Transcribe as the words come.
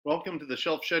Welcome to the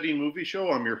Shelf Shedding Movie Show.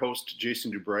 I'm your host,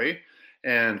 Jason Dubray.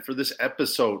 And for this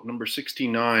episode, number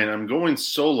 69, I'm going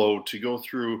solo to go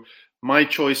through my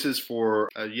choices for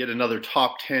yet another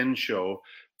top 10 show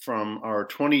from our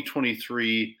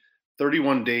 2023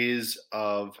 31 Days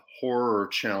of Horror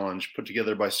Challenge put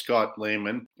together by Scott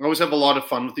Lehman. I always have a lot of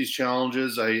fun with these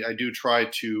challenges. I do try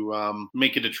to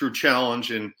make it a true challenge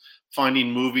and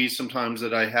finding movies sometimes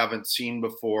that I haven't seen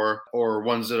before, or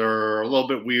ones that are a little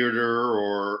bit weirder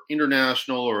or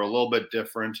international or a little bit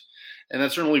different. And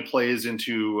that certainly plays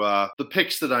into the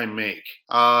picks that I make.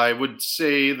 I would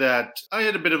say that I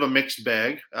had a bit of a mixed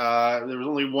bag. There was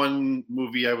only one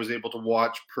movie I was able to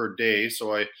watch per day,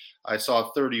 so I saw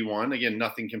 31. Again,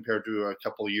 nothing compared to a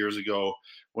couple of years ago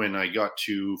when I got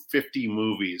to 50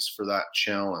 movies for that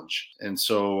challenge. And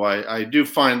so I do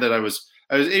find that I was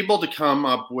able to come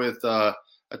up with a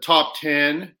top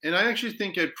 10, and I actually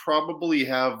think I'd probably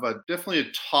have definitely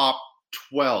a top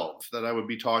 12 that I would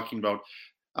be talking about.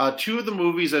 Two of the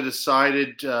movies I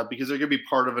decided, because they're going to be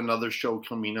part of another show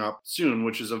coming up soon,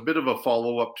 which is a bit of a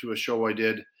follow-up to a show I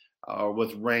did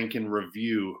with Rank and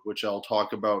Review, which I'll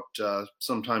talk about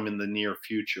sometime in the near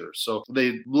future. So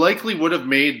they likely would have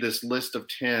made this list of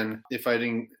 10 if I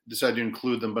didn't decide to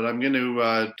include them, but I'm going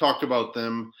to talk about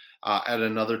them at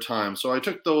another time. So I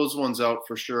took those ones out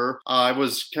for sure. I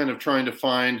was kind of trying to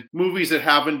find movies that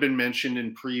haven't been mentioned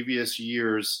in previous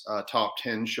years' top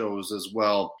 10 shows as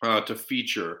well to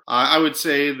feature. I would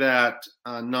say that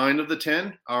 9 of the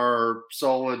 10 are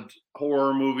solid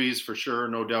horror movies for sure,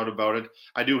 no doubt about it.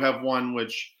 I do have one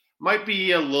which might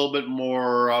be a little bit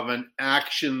more of an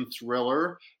action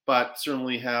thriller, but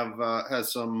certainly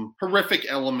has some horrific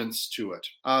elements to it.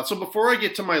 So before I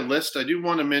get to my list, I do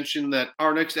want to mention that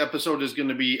our next episode is going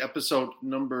to be episode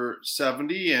number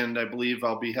 70, and I believe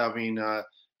I'll be having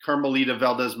Carmelita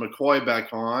Valdez-McCoy back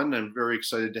on. I'm very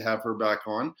excited to have her back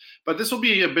on. But this will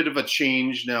be a bit of a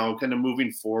change now, kind of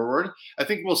moving forward. I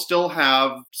think we'll still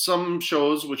have some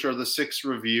shows, which are the 6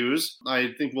 reviews.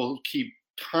 I think we'll keep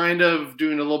kind of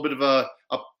doing a little bit of a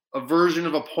version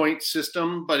of a point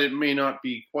system, but it may not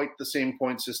be quite the same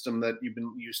point system that you've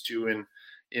been used to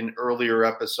in earlier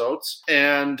episodes.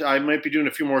 And I might be doing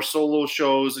a few more solo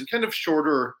shows and kind of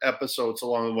shorter episodes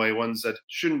along the way, ones that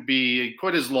shouldn't be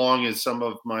quite as long as some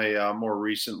of my more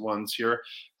recent ones here,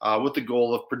 with the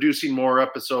goal of producing more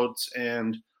episodes.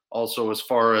 And also, as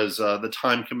far as the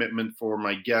time commitment for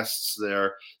my guests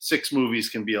there, 6 movies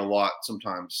can be a lot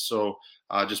sometimes. So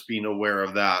just being aware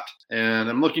of that. And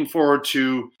I'm looking forward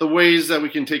to the ways that we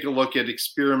can take a look at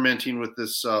experimenting with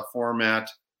this format,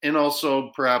 and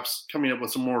also perhaps coming up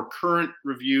with some more current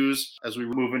reviews as we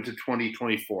move into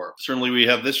 2024. Certainly we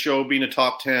have this show being a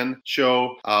top 10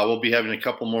 show. We'll be having a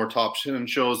couple more top 10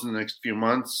 shows in the next few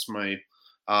months. My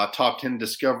top 10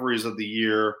 discoveries of the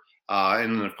year.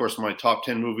 And then, of course, my top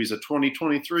 10 movies of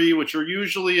 2023, which are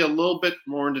usually a little bit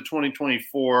more into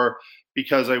 2024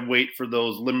 because I wait for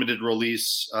those limited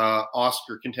release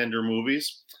Oscar contender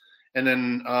movies. And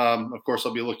then, of course,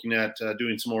 I'll be looking at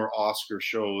doing some more Oscar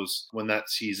shows when that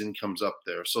season comes up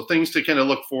there. So things to kind of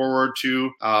look forward to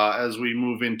as we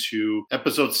move into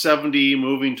episode 70,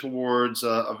 moving towards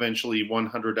eventually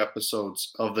 100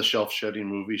 episodes of the Shelf Shedding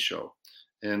Movie Show.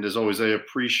 And as always, I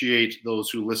appreciate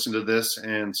those who listen to this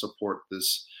and support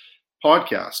this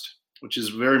podcast, which is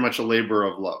very much a labor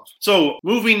of love. So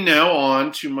moving now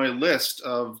on to my list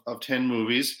of 10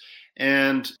 movies.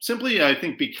 And simply, I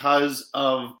think because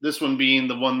of this one being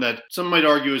the one that some might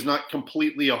argue is not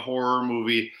completely a horror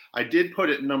movie, I did put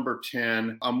at number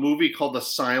 10 a movie called The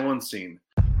Silencing.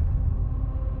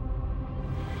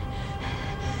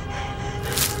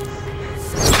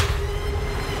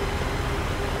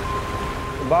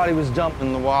 The body was dumped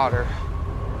in the water.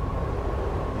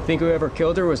 You think whoever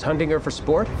killed her was hunting her for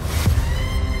sport?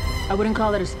 I wouldn't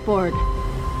call it a sport.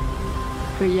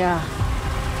 But yeah.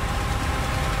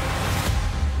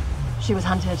 She was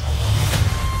hunted.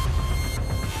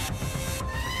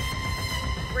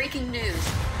 Breaking news.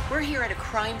 We're here at a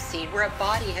crime scene where a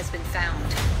body has been found.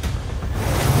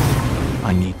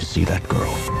 I need to see that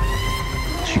girl.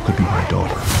 She could be my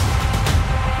daughter.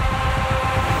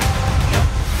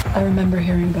 I remember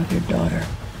hearing about your daughter.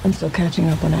 I'm still catching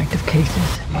up on active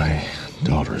cases. My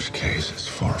daughter's case is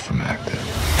far from active.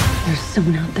 There's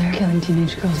someone out there killing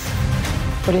teenage girls.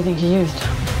 What do you think he used?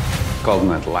 Called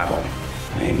him at level.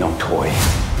 It ain't no toy.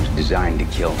 It was designed to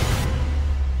kill.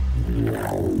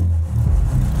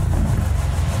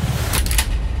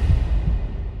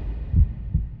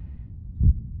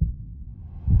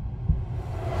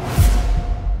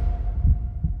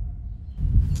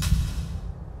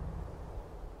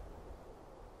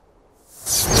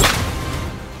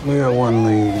 We got one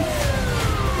lead.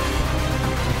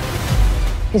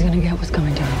 He's gonna get what's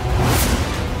coming to him.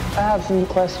 I have some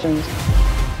questions.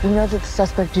 We know that the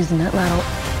suspect using that ladle,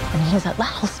 and he has that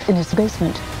house in his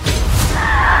basement.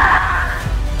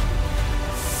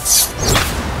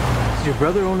 Does your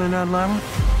brother own an ladder?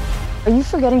 Are you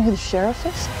forgetting who the sheriff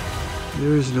is?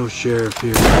 There is no sheriff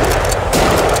here.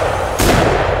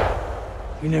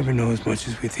 We never know as much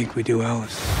as we think we do,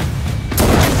 Alice.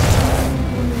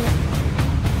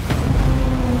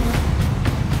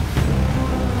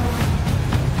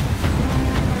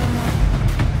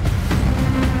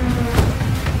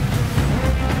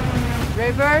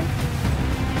 Raybird?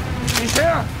 He's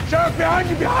here! Sheriff, behind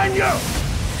you! Behind you!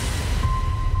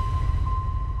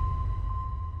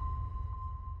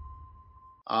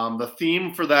 The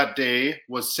theme for that day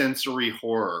was sensory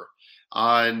horror.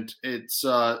 And it's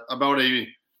about a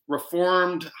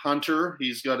reformed hunter.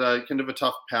 He's got a kind of a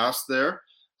tough past there.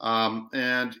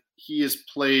 And he is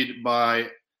played by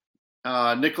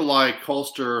Nikolai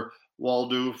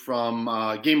Coster-Waldau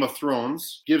from Game of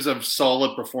Thrones. Gives a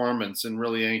solid performance and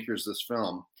really anchors this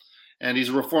film. And he's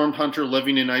a reformed hunter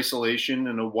living in isolation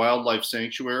in a wildlife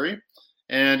sanctuary.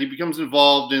 And he becomes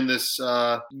involved in this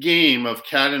game of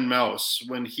cat and mouse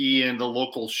when he and the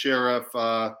local sheriff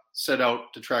set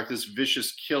out to track this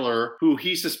vicious killer who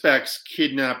he suspects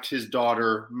kidnapped his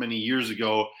daughter many years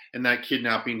ago, and that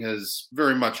kidnapping has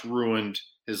very much ruined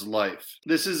his life.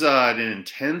 This is an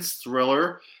intense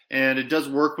thriller, and it does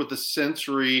work with the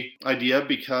sensory idea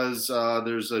because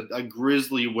there's a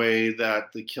grisly way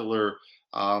that the killer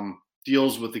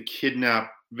deals with the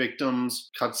kidnapped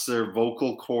victims, cuts their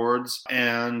vocal cords,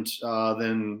 and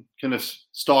then kind of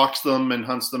stalks them and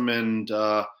hunts them and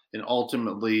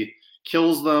ultimately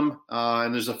kills them.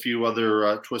 And there's a few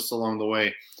other twists along the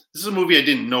way. This is a movie I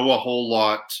didn't know a whole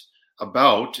lot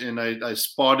about, and I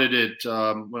spotted it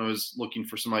when I was looking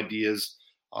for some ideas.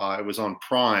 It was on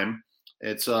Prime.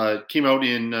 It came out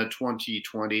in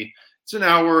 2020. It's an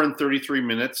hour and 33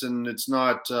 minutes, and it's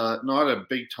not a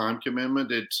big time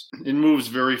commitment. It moves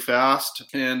very fast,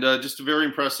 and just very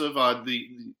impressive.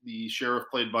 The sheriff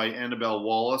played by Annabelle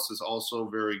Wallis is also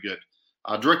very good.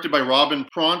 Directed by Robin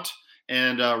Pront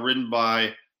and written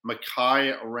by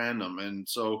Mackay Random. And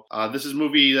so this is a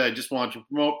movie that I just wanted to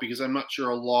promote because I'm not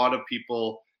sure a lot of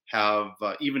people have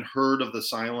even heard of The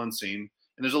Silencing.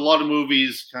 And there's a lot of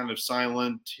movies, kind of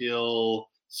Silent Hill,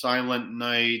 Silent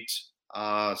Night,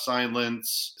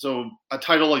 Silence. So a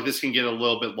title like this can get a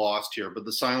little bit lost here, but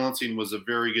The Silencing was a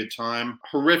very good time.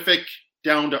 Horrific,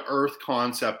 down-to-earth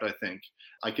concept, I think.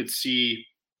 I could see,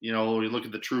 you look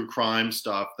at the true crime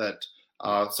stuff, that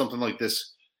something like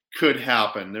this could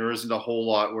happen. There isn't a whole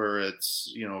lot where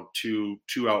it's, too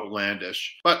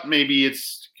outlandish, but maybe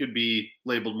it's could be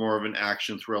labeled more of an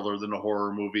action thriller than a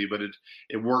horror movie, but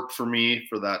it worked for me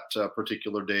for that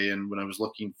particular day. And when I was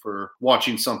looking for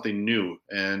watching something new,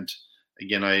 and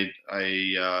again, I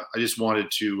just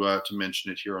wanted to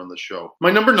mention it here on the show.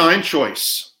 My number 9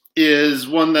 choice is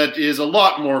one that is a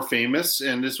lot more famous,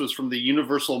 and this was from the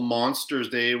Universal Monsters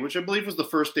Day, which I believe was the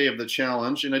first day of the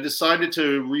challenge, and I decided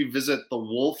to revisit The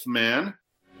Wolf Man.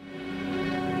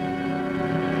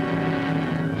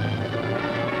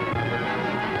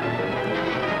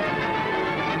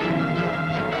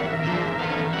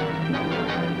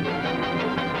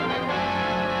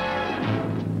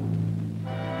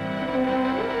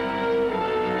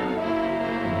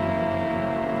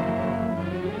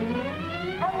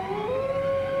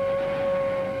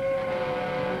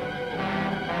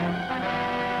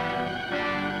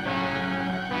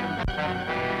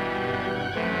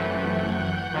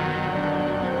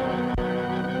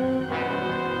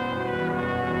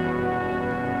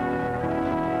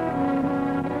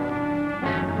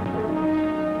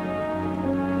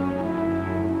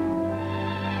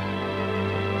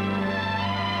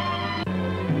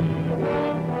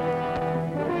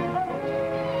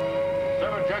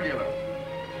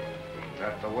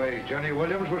 Jenny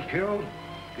Williams was killed?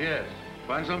 Yes.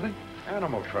 Find something?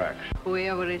 Animal tracks.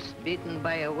 Whoever is bitten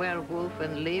by a werewolf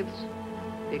and lives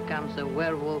becomes a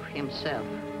werewolf himself.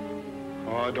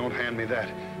 Oh, don't hand me that.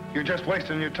 You're just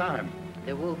wasting your time.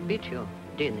 The wolf bit you,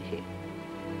 didn't he?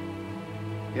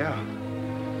 Yeah.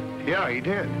 Yeah, he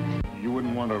did. You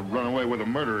wouldn't want to run away with a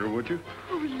murderer, would you?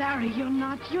 Oh, Larry, you're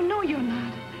not. You know you're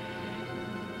not.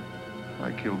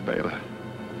 I killed Bela.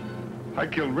 I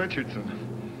killed Richardson.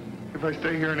 If I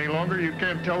stay here any longer, you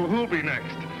can't tell who'll be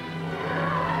next.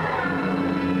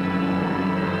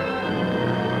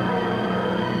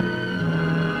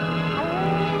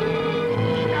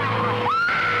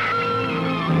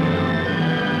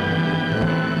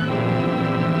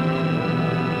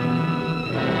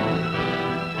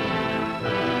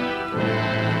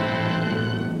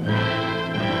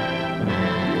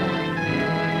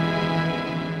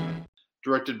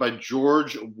 directed by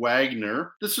George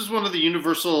Wagner. This is one of the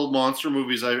Universal monster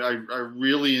movies I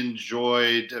really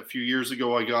enjoyed. A few years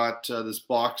ago, I got this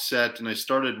box set and I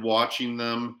started watching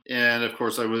them. And of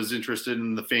course, I was interested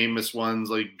in the famous ones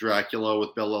like Dracula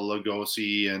with Bela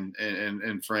Lugosi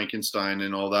and Frankenstein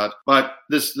and all that. But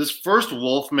this first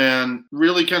Wolfman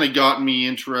really kind of got me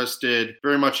interested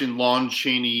very much in Lon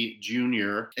Chaney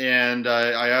Jr. And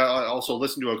I also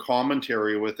listened to a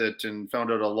commentary with it and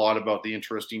found out a lot about the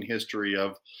interesting history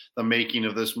of the making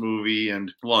of this movie.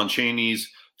 And Lon Chaney's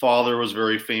father was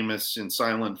very famous in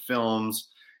silent films.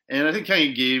 And I think kind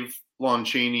of gave Lon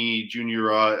Chaney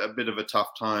Jr. A bit of a tough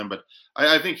time, but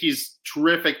I think he's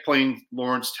terrific playing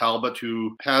Lawrence Talbot,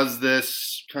 who has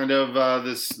this kind of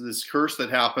this curse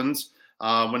that happens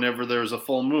whenever there's a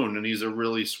full moon, and he's a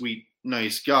really sweet,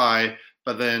 nice guy,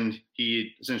 but then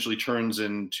he essentially turns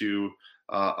into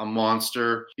a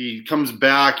monster. He comes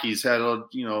back. He's had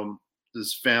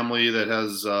this family that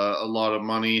has a lot of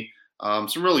money.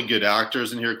 Some really good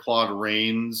actors in here. Claude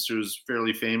Rains, who's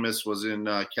fairly famous, was in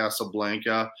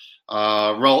Casablanca.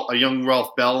 A young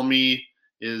Ralph Bellamy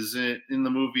is in the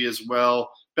movie as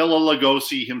well. Bela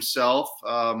Lugosi himself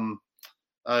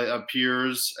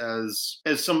appears as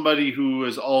somebody who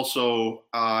has also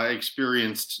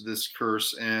experienced this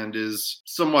curse and is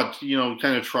somewhat,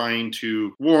 kind of trying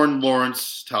to warn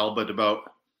Lawrence Talbot about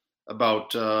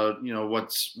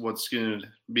what's going to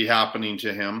be happening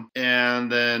to him.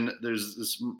 And then there's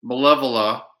this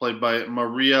Malevola, played by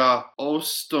Maria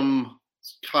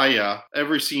Ostomskaya.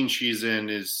 Every scene she's in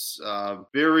is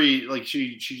very, like,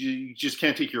 she just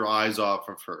can't take your eyes off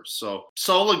of her. So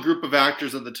solid group of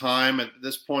actors at the time. At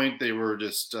this point, they were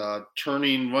just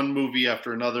turning one movie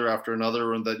after another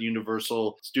in that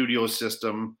Universal studio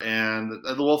system. And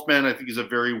The Wolfman, I think, is a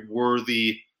very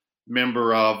worthy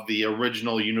member of the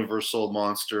original Universal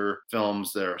monster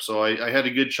films there. So I had a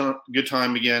good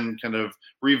time again, kind of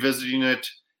revisiting it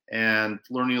and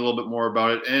learning a little bit more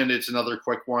about it. And it's another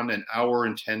quick one, an hour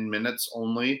and 10 minutes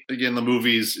only. Again, the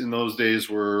movies in those days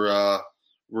were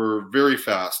very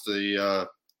fast. They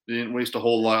didn't waste a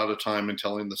whole lot of time in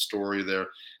telling the story there,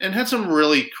 and had some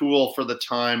really cool, for the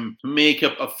time,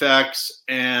 makeup effects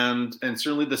and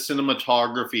certainly the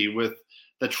cinematography with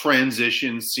the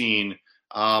transition scene.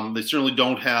 They certainly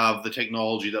don't have the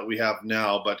technology that we have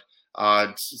now, but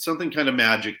it's something kind of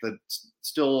magic that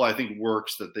still, I think,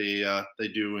 works, that they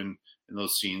do in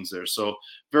those scenes there. So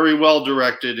very well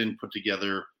directed and put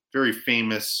together, very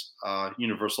famous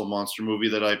Universal monster movie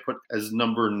that I put as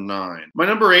number 9. My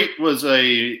number 8 was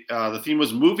the theme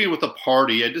was movie with a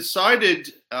party. I decided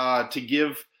to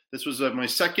give, this was my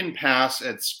second pass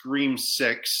at Scream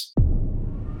 6.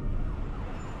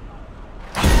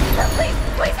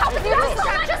 Please help us. You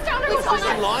just down here. What's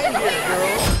in line here,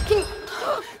 girl?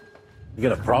 You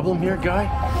got a problem here, guy?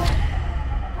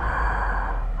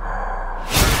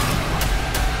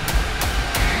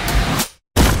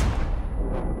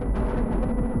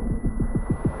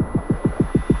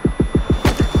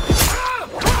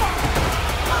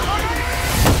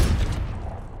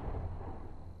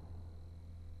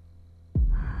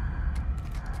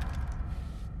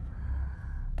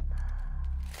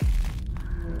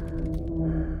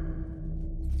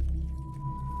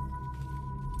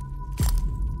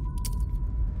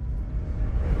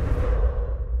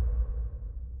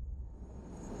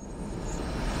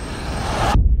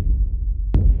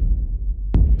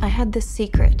 I had this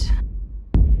secret.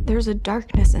 There's a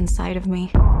darkness inside of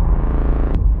me.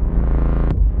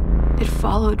 It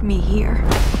followed me here.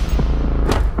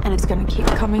 And it's gonna keep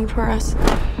coming for us.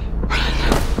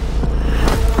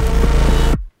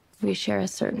 We share a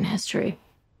certain history.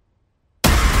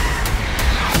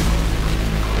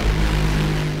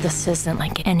 This isn't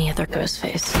like any other ghost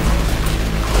face.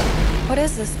 What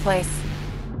is this place?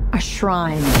 A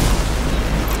shrine.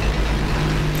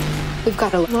 We've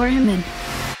got to lure him in.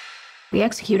 We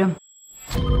execute him.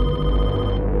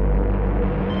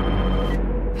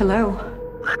 Hello?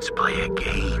 Let's play a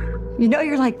game. You know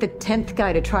you're like the 10th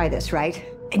guy to try this, right?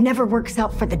 It never works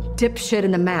out for the dipshit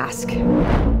in the mask.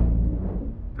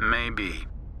 Maybe.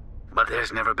 But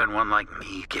there's never been one like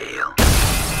me, Gale.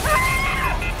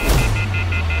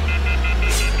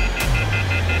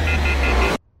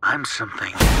 I'm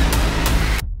something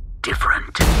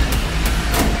different.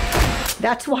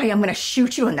 That's why I'm gonna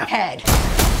shoot you in the head.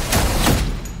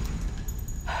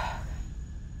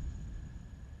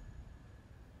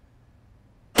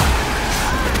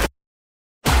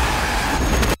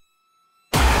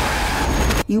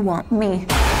 You want me.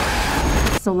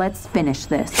 So let's finish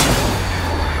this.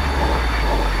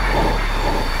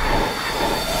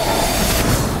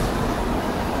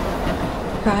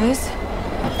 Guys?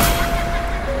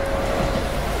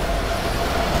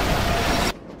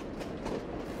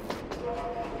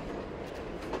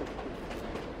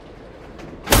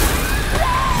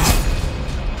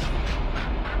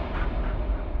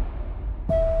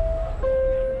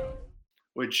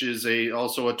 which is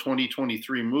also a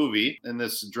 2023 movie, and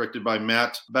this is directed by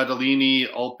Matt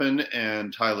Battaglia-Alpin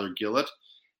and Tyler Gillett.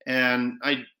 And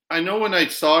I know when I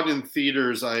saw it in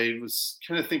theaters, I was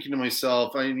kind of thinking to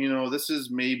myself, this is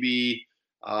maybe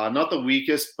not the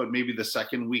weakest, but maybe the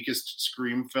second weakest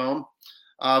Scream film.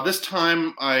 This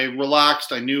time I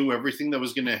relaxed. I knew everything that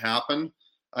was going to happen.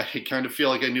 I kind of feel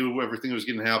like I knew everything that was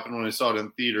going to happen when I saw it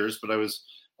in theaters, but I was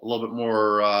a little bit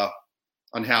more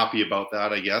unhappy about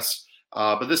that, I guess.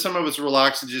 But this time I was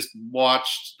relaxed and just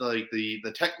watched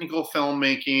the technical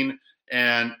filmmaking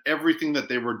and everything that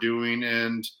they were doing.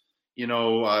 And,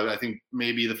 I think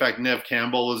maybe the fact Neve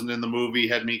Campbell wasn't in the movie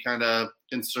had me kind of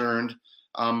concerned.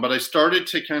 But I started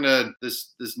to kind of,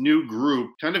 this new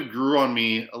group kind of grew on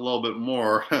me a little bit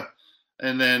more.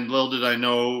 And then little did I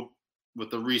know, with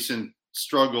the recent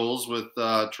struggles with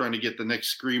trying to get the next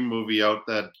Scream movie out,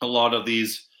 that a lot of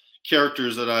these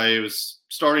characters that I was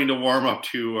starting to warm up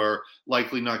to are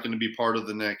likely not going to be part of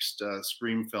the next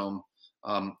Scream film,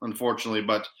 unfortunately.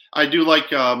 But I do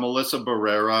like Melissa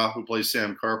Barrera, who plays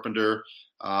Sam Carpenter,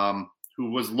 who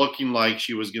was looking like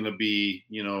she was going to be,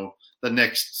 the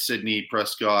next Sidney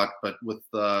Prescott, but with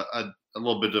a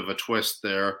little bit of a twist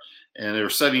there. And they were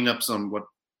setting up what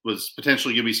was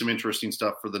potentially going to be some interesting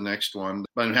stuff for the next one.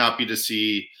 But I'm happy to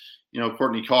see,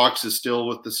 Courtney Cox is still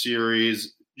with the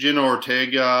series. Jenna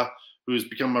Ortega, who's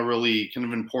become a really kind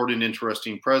of important,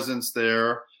 interesting presence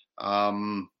there.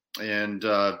 But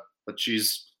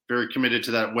she's very committed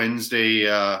to that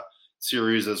Wednesday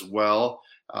series as well.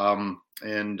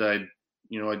 And I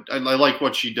like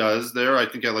what she does there. I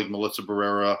think I like Melissa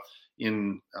Barrera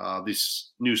in these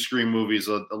new Scream movies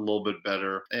a little bit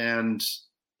better. And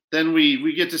then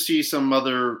we get to see some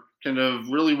other kind of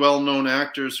really well-known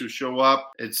actors who show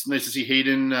up. It's nice to see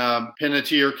Hayden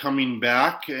Panettiere coming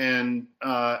back, and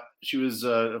she was,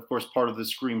 of course, part of the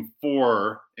Scream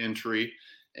 4 entry,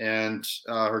 and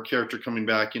her character coming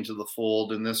back into the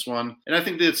fold in this one. And I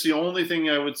think that's the only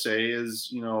thing I would say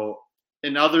is,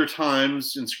 in other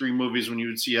times in Scream movies, when you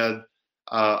would see a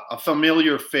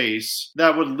familiar face,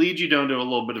 that would lead you down to a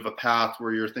little bit of a path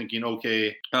where you're thinking,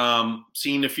 okay,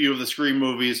 seeing a few of the Scream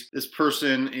movies, this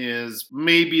person is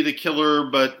maybe the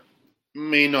killer, but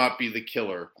may not be the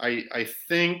killer. I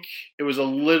think it was a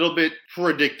little bit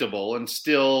predictable, and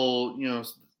still,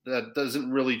 that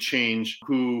doesn't really change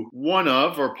who one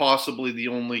of, or possibly the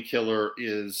only killer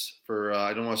is. For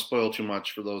I don't want to spoil too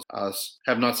much for those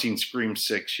have not seen Scream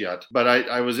 6 yet, but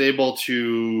I was able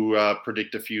to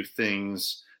predict a few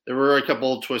things. There were a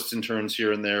couple of twists and turns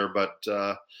here and there, but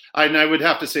I would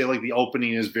have to say, like, the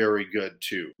opening is very good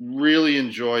too. Really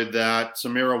enjoyed that.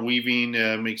 Samara Weaving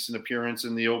makes an appearance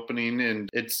in the opening, and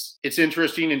it's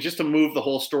interesting. And just to move the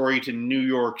whole story to New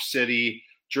York City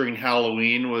during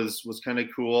Halloween was kind of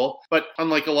cool. But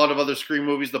unlike a lot of other Scream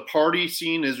movies, the party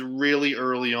scene is really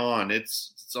early on.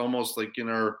 It's almost like in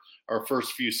our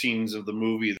first few scenes of the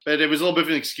movie. But it was a little bit of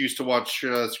an excuse to watch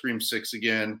Scream 6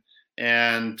 again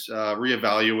and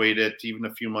reevaluate it even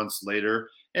a few months later.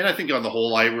 And I think on the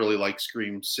whole, I really like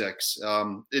Scream 6.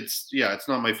 It's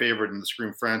not my favorite in the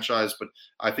Scream franchise, but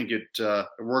I think it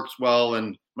works well.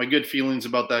 And my good feelings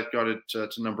about that got it to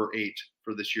number 8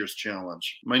 for this year's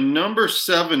challenge. My number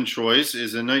 7 choice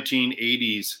is a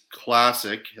 1980s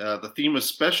classic. The theme was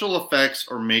special effects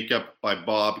or makeup by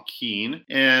Bob Keane.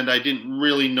 And I didn't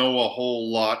really know a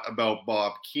whole lot about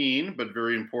Bob Keane, but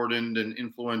very important and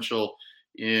influential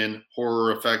in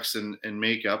horror effects and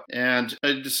makeup. And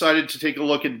I decided to take a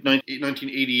look at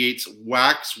 1988's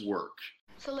Waxwork.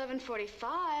 It's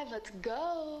 11:45. Let's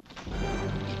go.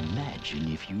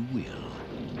 Imagine, if you will,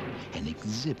 an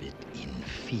exhibit in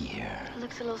fear. It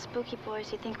looks a little spooky,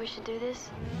 boys. You think we should do this?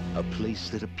 A place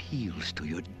that appeals to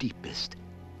your deepest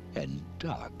and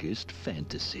darkest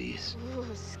fantasies. Ooh,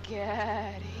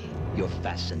 scary. Your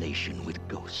fascination with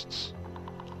ghosts,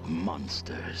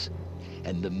 monsters,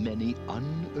 and the many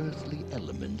unearthly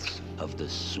elements of the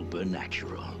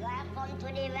supernatural.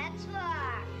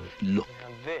 Look. Now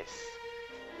this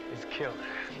is killer.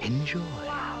 Enjoy.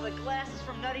 Wow, the glasses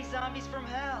from Nutty Zombies from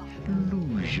Hell.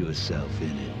 Lose yourself in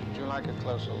it. Would you like a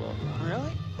closer look?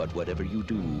 Really? But whatever you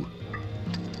do,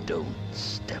 don't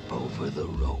step over the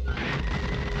rope.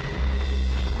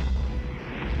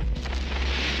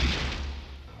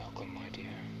 Welcome, my dear.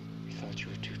 We thought you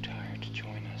were too tired to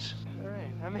join us. All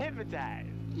right, I'm hypnotized.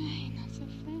 Hey, not so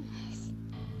fast.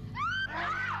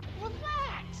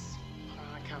 Relax. Put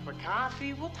on a cup of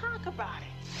coffee. We'll talk about it.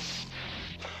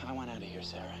 I want out of here,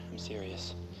 Sarah. I'm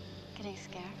serious. Getting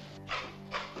scared?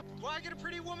 Do I get a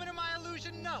pretty woman in my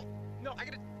illusion? No. No, I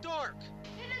get a dork.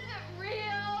 It isn't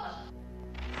real.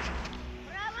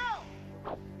 Bravo!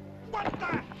 What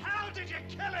the hell did you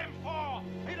kill him for?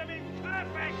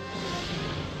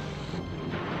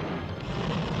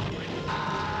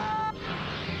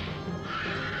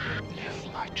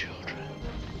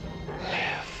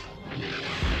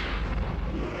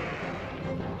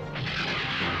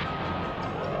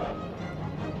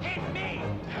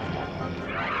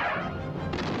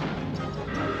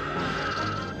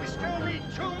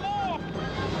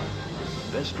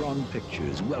 Strong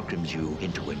Pictures welcomes you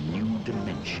into a new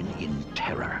dimension in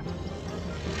terror.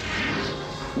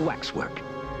 Waxwork.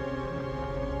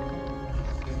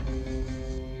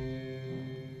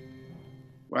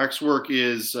 Waxwork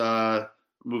is a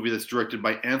movie that's directed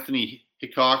by Anthony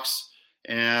Hickox,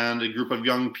 and a group of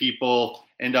young people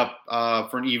end up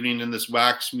for an evening in this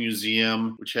wax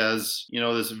museum, which has,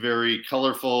 this very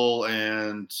colorful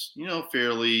and,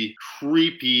 fairly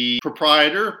creepy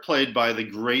proprietor played by the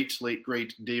late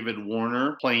great David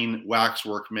Warner, playing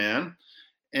Waxwork Man.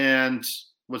 And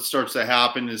what starts to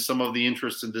happen is some of the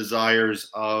interests and desires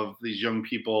of these young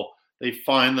people, they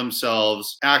find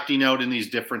themselves acting out in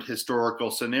these different historical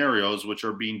scenarios, which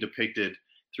are being depicted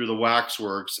through the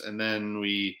waxworks. And then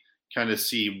we kind of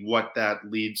see what that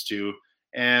leads to.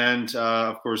 And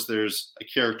of course, there's a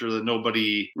character that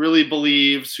nobody really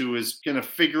believes, who is kind of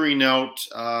figuring out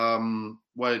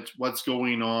what's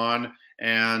going on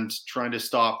and trying to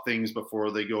stop things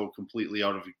before they go completely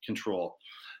out of control.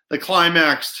 The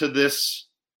climax to this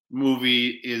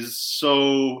movie is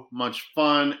so much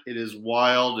fun. It is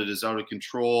wild. It is out of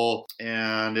control,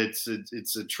 and it's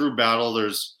a true battle.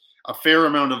 There's a fair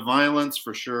amount of violence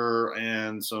for sure,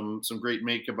 and some great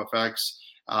makeup effects.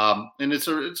 And it's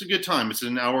a good time. It's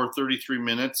an hour 33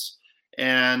 minutes,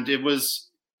 and it was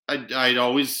I'd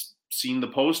always seen the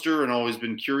poster and always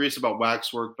been curious about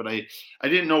Waxwork, but I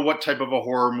didn't know what type of a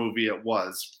horror movie it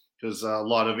was, because a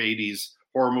lot of 80s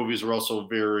horror movies were also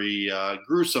very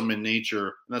gruesome in nature,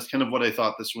 and that's kind of what I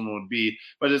thought this one would be.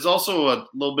 But it's also a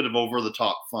little bit of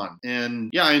over-the-top fun. And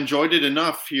yeah, I enjoyed it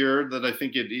enough here that I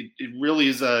think it really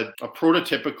is a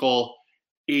prototypical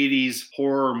 80s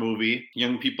horror movie.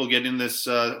 Young people get in this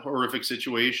horrific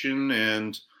situation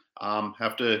and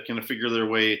have to kind of figure their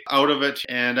way out of it.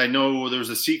 And I know there's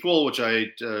a sequel, which I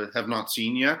have not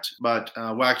seen yet, but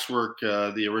Waxwork,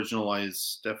 the original,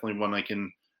 is definitely one I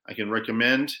can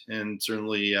recommend, and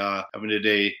certainly having a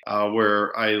day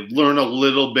where I learn a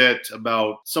little bit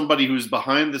about somebody who's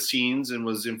behind the scenes and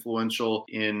was influential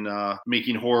in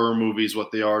making horror movies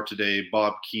what they are today,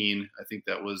 Bob Keane. I think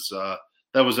that was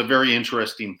a very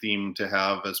interesting theme to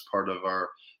have as part of our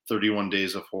 31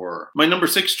 Days of Horror. My number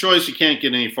 6 choice, you can't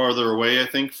get any farther away, I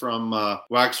think, from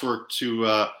Waxwork to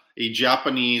a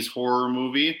Japanese horror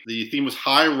movie. The theme was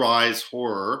high-rise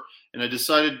horror, and I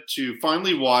decided to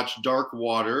finally watch Dark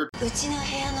Water. うちの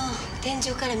部屋の天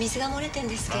井から水が漏れてん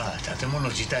ですけど。建物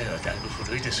自体はだいぶ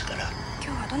古いですから。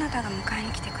今日はどなたが迎え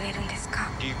に来てくれるんです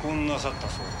か？離婚なさった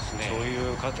そうですね。そうい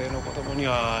う家庭の子供に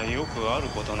はよくある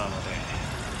ことなので。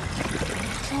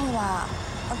今日は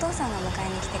お父さんが迎え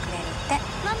に来てくれるって。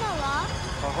ママは？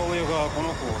母親がこ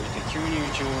の子を置いて急に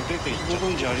家を出て行っちゃった。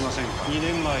ご存知ありませんか？2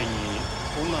年前に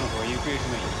女の子が行方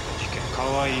不明になった事件。河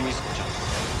合美津子ちゃん。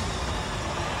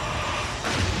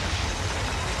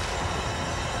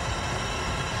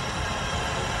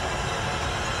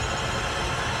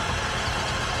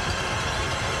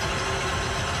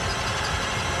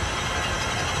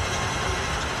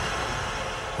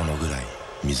このぐらい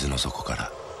水の底か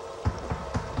ら。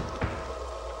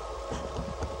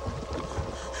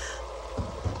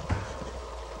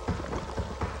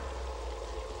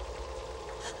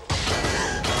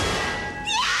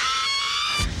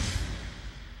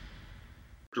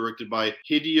Directed by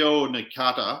Hideo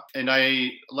Nakata, and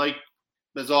I like,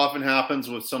 as often happens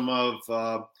with some of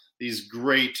these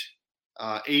great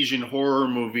Asian horror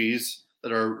movies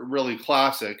that are really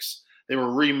classics, they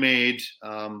were remade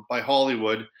by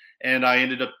Hollywood, and I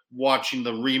ended up watching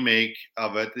the remake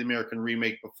of it, the American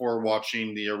remake, before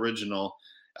watching the original.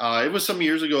 It was some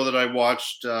years ago that I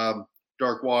watched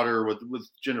Dark Water with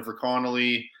Jennifer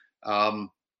Connelly.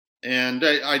 And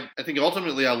I think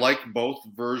ultimately I like both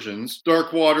versions.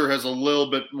 Dark Water has a little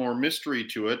bit more mystery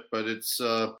to it, but it's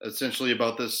essentially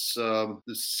about this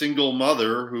single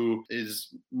mother who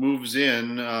moves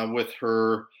in with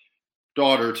her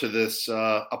daughter to this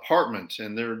apartment,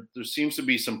 and there seems to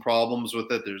be some problems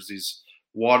with it. There's these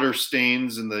water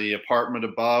stains in the apartment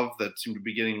above that seem to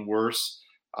be getting worse.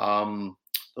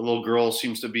 The little girl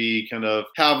seems to be kind of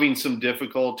having some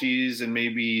difficulties and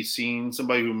maybe seeing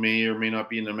somebody who may or may not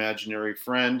be an imaginary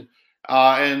friend.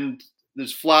 And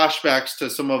there's flashbacks to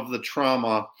some of the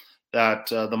trauma that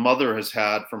the mother has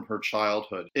had from her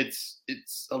childhood. It's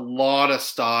a lot of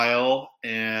style,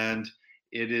 and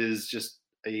it is just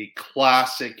a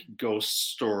classic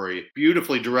ghost story.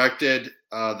 Beautifully directed.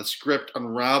 The script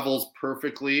unravels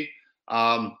perfectly.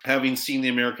 Having seen the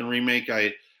American remake,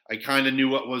 I kind of knew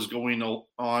what was going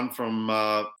on from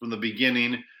the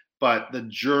beginning, but the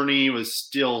journey was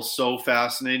still so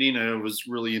fascinating, and I was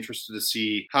really interested to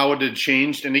see how it had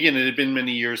changed. And again, it had been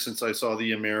many years since I saw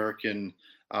the American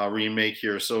remake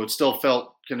here, so it still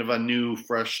felt kind of a new,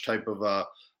 fresh type of a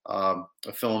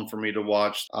film for me to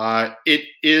watch. It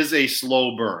is a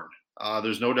slow burn.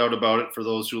 There's no doubt about it for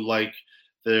those who like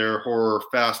their horror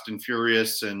fast and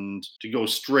furious and to go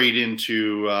straight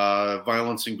into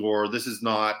violence and gore. This is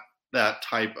not that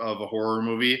type of a horror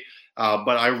movie,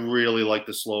 but I really like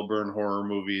the slow burn horror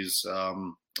movies,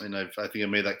 and I think I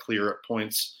made that clear at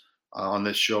points on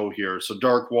this show here. So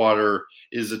Dark Water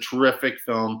is a terrific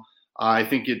film. I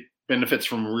think it benefits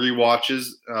from rewatches.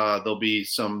 There'll be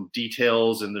some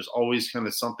details, and there's always kind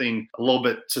of something a little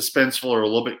bit suspenseful or a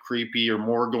little bit creepy or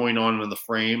more going on in the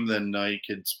frame than you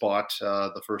could spot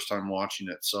the first time watching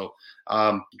it. So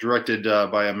directed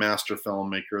by a master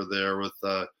filmmaker there with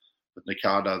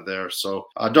Nakada there. So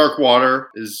Dark Water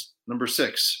is number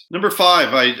 6. Number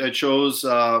 5, I chose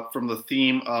from the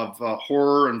theme of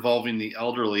horror involving the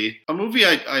elderly. A movie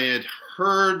I had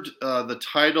heard the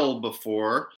title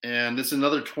before, and it's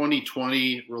another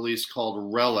 2020 release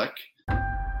called Relic.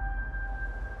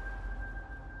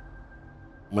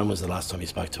 When was the last time you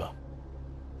spoke to her?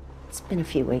 It's been a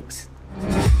few weeks.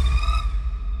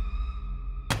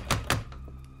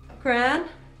 Gran?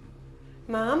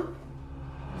 Mom?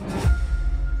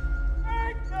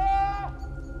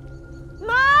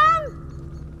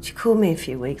 Mom! She called me a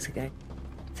few weeks ago.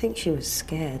 I think she was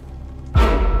scared.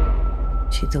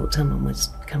 She thought someone was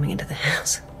coming into the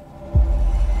house.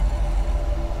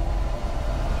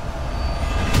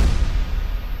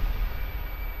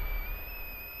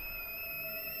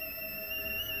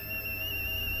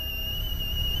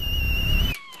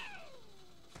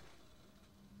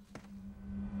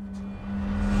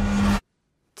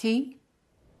 Tea?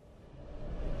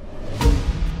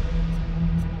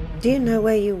 Do you know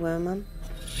where you were, Mum?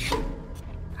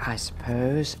 I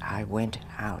suppose I went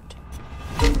out.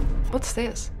 What's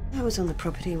this? I was on the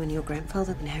property when your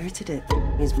grandfather inherited it.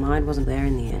 His mind wasn't there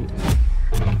in the end.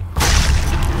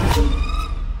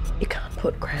 You can't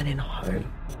put Gran in a home.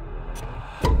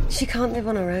 She can't live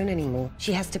on her own anymore.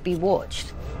 She has to be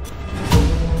watched.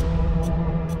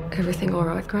 Everything all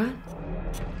right, Gran?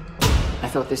 I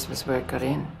thought this was where it got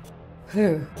in.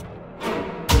 Who?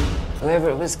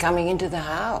 Whoever was coming into the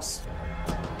house.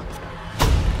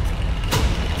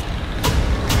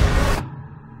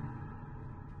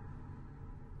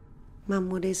 Mum,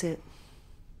 what is it?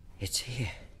 It's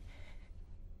here.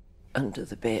 Under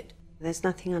the bed. There's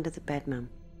nothing under the bed, Mum.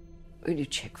 Will you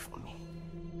check for me?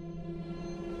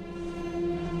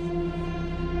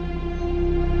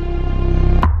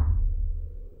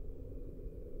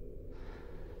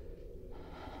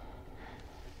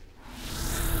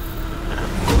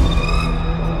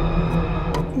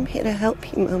 I'm here to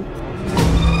help you, Mum.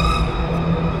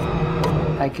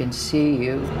 I can see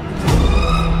you.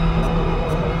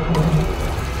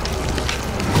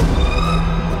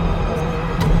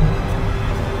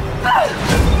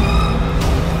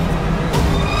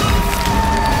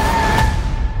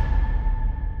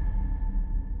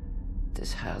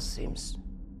 This house seems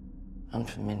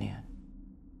unfamiliar.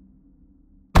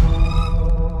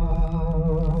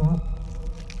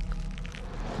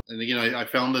 And again, I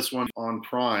found this one on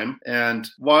Prime. And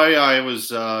why I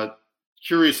was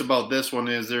curious about this one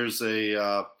is there's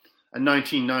a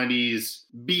 1990s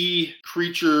B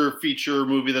creature feature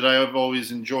movie that I have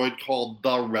always enjoyed called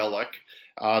The Relic.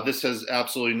 This has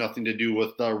absolutely nothing to do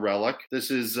with The Relic.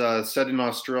 This is set in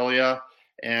Australia,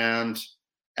 and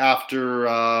after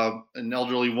an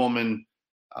elderly woman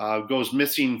goes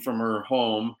missing from her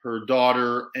home, her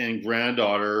daughter and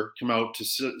granddaughter come out to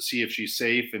see if she's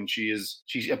safe, and she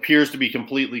appears to be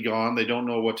completely gone. They don't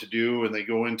know what to do, and they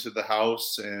go into the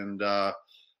house and try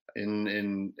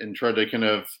to kind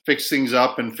of fix things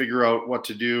up and figure out what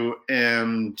to do.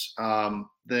 And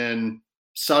then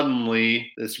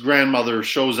suddenly this grandmother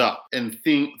shows up, and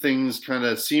things kind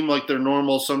of seem like they're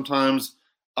normal sometimes.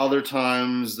 Other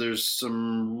times there's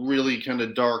some really kind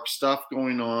of dark stuff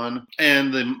going on,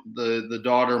 and the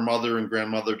daughter, mother, and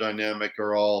grandmother dynamic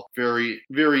are all very,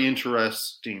 very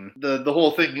interesting. The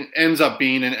whole thing ends up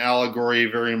being an allegory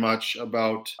very much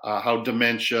about how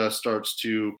dementia starts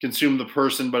to consume the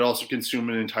person, but also consume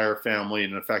an entire family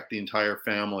and affect the entire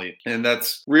family. And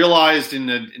that's realized in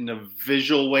a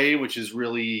visual way, which is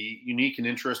really unique and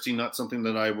interesting. Not something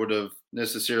that I would have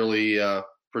necessarily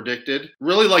predicted.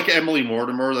 Really like Emily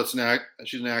Mortimer.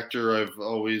 She's an actor I've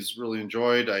always really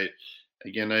enjoyed. I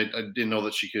didn't know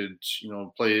that she could,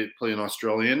 play an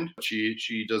Australian.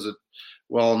 She does it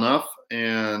well enough.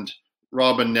 And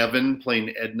Robin Nevin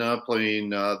playing Edna, playing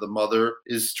the mother,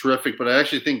 is terrific. But I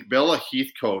actually think Bella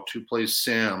Heathcote, who plays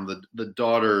Sam, the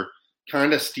daughter,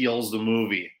 kind of steals the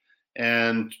movie.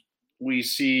 And we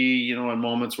see, in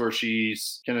moments where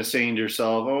she's kind of saying to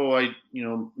herself, "Oh,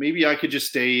 maybe I could just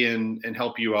stay and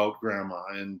help you out, Grandma.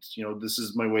 And, this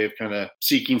is my way of kind of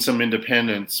seeking some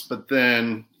independence. But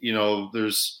then,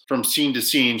 there's from scene to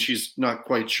scene, she's not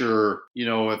quite sure,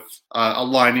 if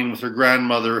aligning with her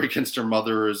grandmother against her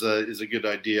mother is a good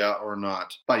idea or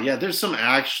not. But yeah, there's some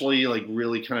actually like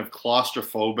really kind of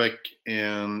claustrophobic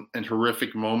and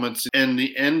horrific moments. And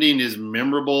the ending is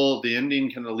memorable. The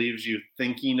ending kind of leaves you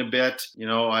thinking a bit.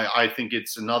 I think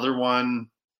it's another one,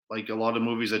 like a lot of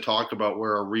movies I talk about,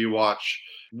 where a rewatch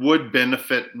would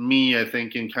benefit me, I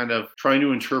think, in kind of trying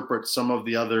to interpret some of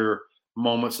the other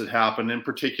moments that happen, and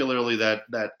particularly that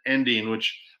ending,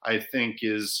 which I think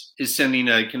is sending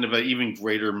a kind of an even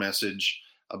greater message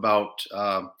about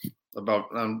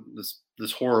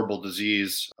this horrible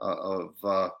disease of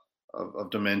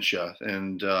dementia.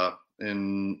 And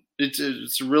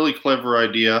it's a really clever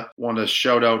idea. Want to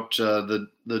shout out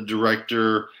the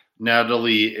director,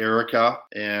 Natalie Erica,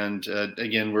 and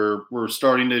again, we're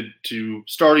starting to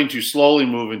slowly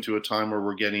move into a time where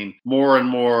we're getting more and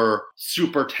more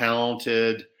super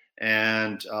talented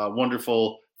and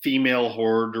wonderful female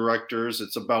horror directors.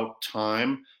 It's about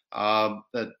time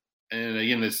and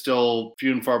again, it's still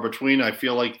few and far between. I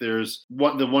feel like the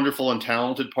wonderful and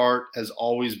talented part has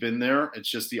always been there. It's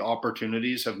just the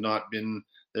opportunities have not been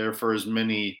there for as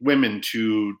many women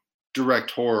to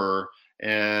direct horror,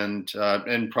 and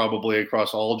probably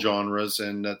across all genres,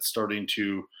 and that's starting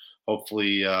to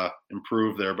hopefully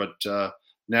improve there. But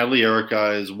Natalie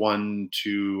Erica is one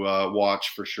to watch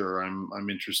for sure. I'm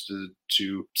interested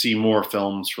to see more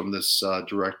films from this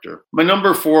director. My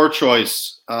number 4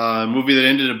 choice, movie that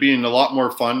ended up being a lot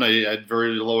more fun. I had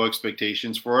very low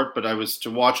expectations for it, but I was to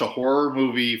watch a horror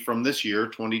movie from this year,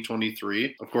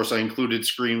 2023. Of course, I included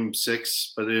Scream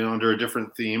 6, but under a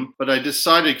different theme. But I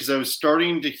decided, because I was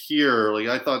starting to hear,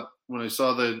 I thought when I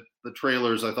saw the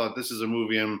trailers, I thought this is a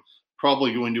movie I'm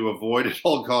probably going to avoid at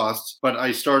all costs. But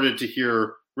I started to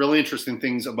hear really interesting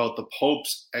things about the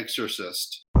Pope's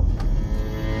Exorcist.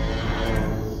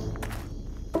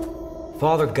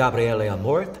 Father Gabriele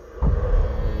Amort.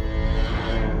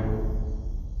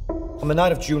 On the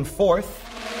night of June 4th,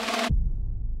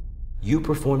 you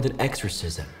performed an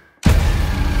exorcism.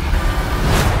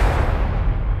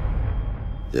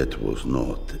 That was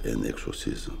not an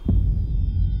exorcism.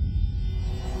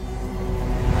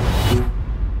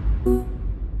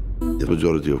 The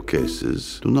majority of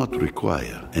cases do not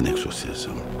require an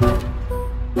exorcism.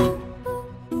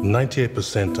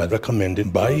 98% are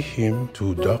recommended by him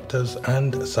to doctors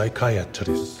and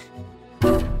psychiatrists.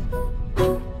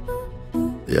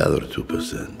 The other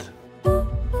 2%,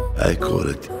 I call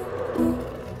it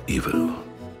evil.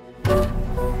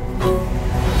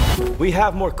 We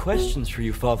have more questions for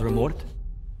you, Father Amort.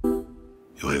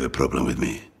 You have a problem with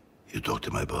me? You talk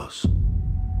to my boss,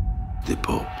 the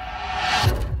Pope.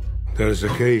 There is a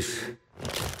case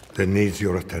that needs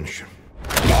your attention.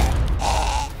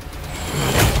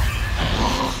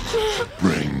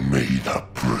 Bring me the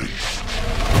priest.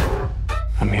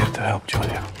 I'm here to help,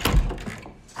 Julia.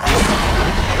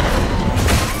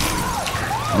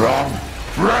 Wrong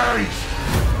priest!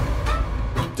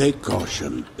 Take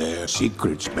caution. There are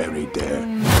secrets buried there.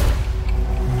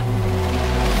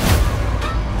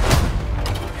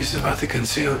 Is the Vatican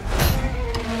sealed?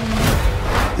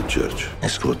 The Church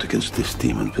has fought against this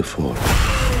demon before.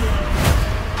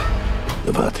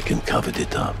 The Vatican covered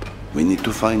it up. We need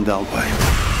to find out why.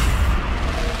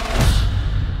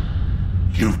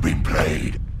 You've been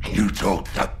played. You talk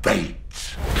the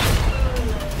fates.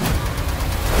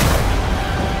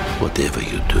 Whatever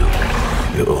you do,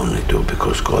 you only do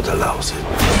because God allows it.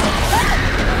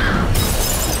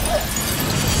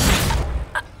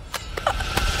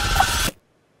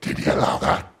 Did he allow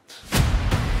that?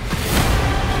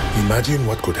 Imagine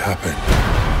what could happen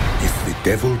if the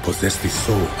devil possessed the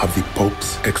soul of the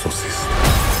Pope's exorcist.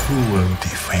 Who will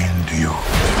defend you?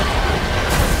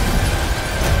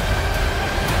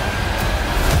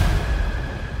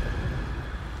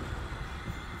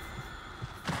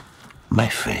 My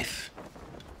faith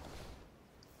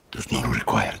does not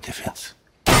require defense.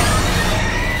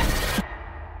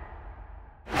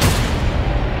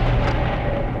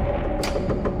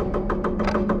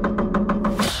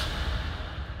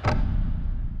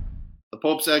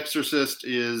 Pope's Exorcist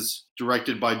is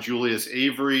directed by Julius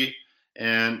Avery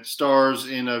and stars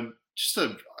in just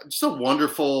a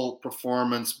wonderful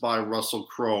performance by Russell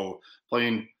Crowe,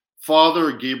 playing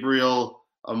Father Gabriel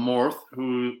Amorth,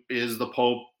 who is the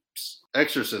Pope's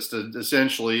exorcist,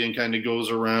 essentially, and kind of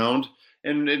goes around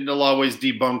and in a lot of ways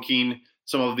debunking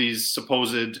some of these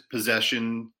supposed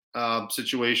possession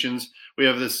situations. We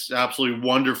have this absolutely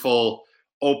wonderful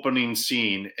opening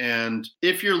scene. And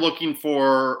if you're looking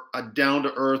for a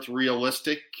down-to-earth,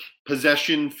 realistic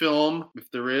possession film, if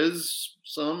there is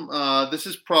some, this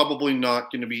is probably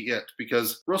not going to be it,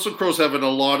 because Russell Crowe's having a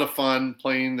lot of fun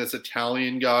playing this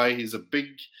Italian guy. He's a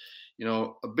big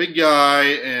guy,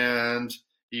 and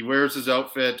he wears his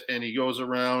outfit, and he goes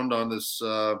around on this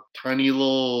tiny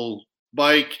little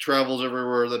bike, travels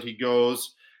everywhere that he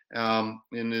goes, and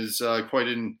is quite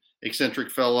an eccentric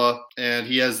fella. And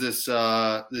he has this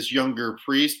younger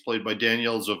priest played by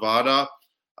Daniel Zavada,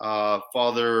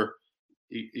 Father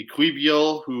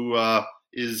Equibio, who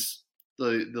is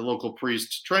the local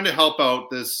priest trying to help out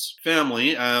this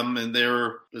family, and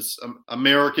they're this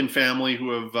American family who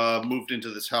have moved into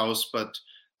this house, but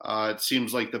it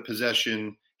seems like the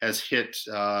possession has hit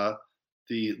the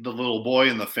little boy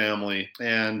in the family,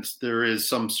 and there is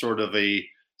some sort of a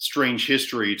strange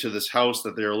history to this house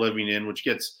that they're living in, which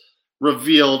gets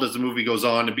revealed as the movie goes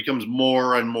on. It becomes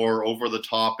more and more over the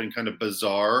top and kind of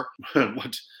bizarre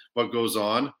what goes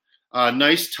on.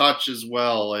 Nice touch as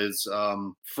well as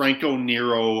Franco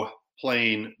Nero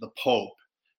playing the Pope.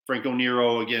 Franco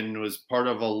Nero, again, was part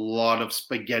of a lot of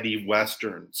spaghetti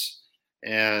westerns,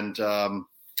 and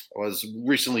was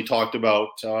recently talked about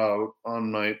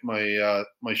on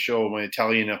my show, my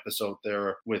Italian episode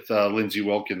there with Lindsay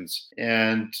Wilkins.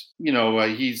 And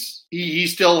he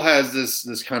still has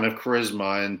this kind of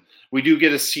charisma, and we do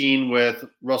get a scene with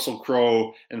Russell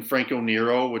Crowe and Franco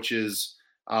Nero, which is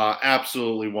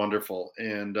absolutely wonderful.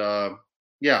 And I'm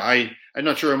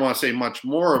not sure I want to say much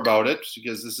more about it,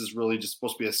 because this is really just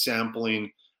supposed to be a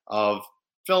sampling of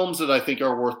films that I think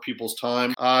are worth people's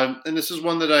time. And this is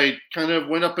one that I kind of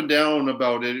went up and down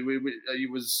about it.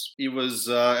 It was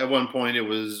at one point, it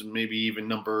was maybe even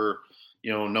number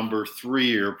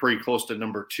 3 or pretty close to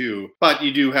number 2. But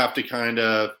you do have to kind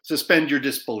of suspend your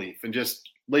disbelief and just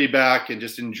lay back and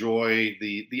just enjoy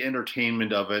the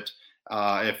entertainment of it.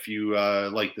 If you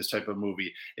like this type of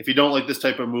movie. If you don't like this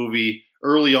type of movie,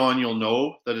 early on you'll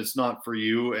know that it's not for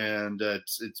you, and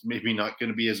it's maybe not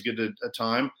going to be as good a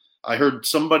time. I heard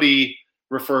somebody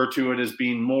refer to it as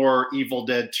being more Evil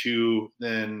Dead 2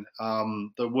 than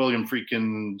the William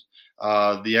Friedkin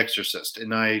The Exorcist,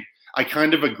 and I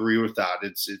kind of agree with that.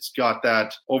 It's got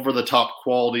that over the top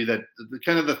quality, that the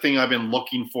kind of the thing I've been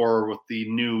looking for with the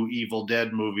new Evil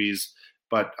Dead movies,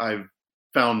 but I've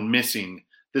found missing.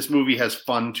 This movie has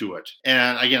fun to it.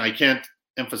 And again, I can't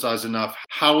emphasize enough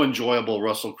how enjoyable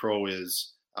Russell Crowe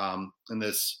is in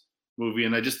this movie.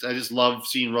 And I just love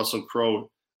seeing Russell Crowe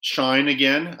shine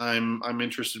again. I'm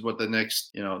interested what the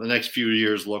next few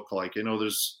years look like. I know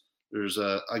there's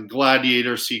a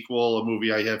Gladiator sequel, a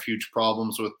movie I have huge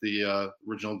problems with, the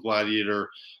original Gladiator,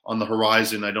 on the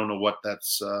horizon. I don't know what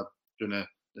that's going to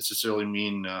necessarily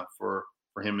mean for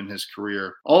him in his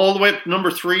career. All the way up to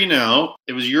number 3 now.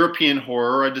 It was European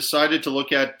horror. I decided to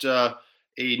look at a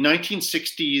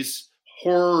 1960s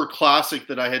horror classic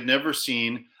that I had never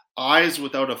seen, Eyes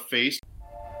Without a Face.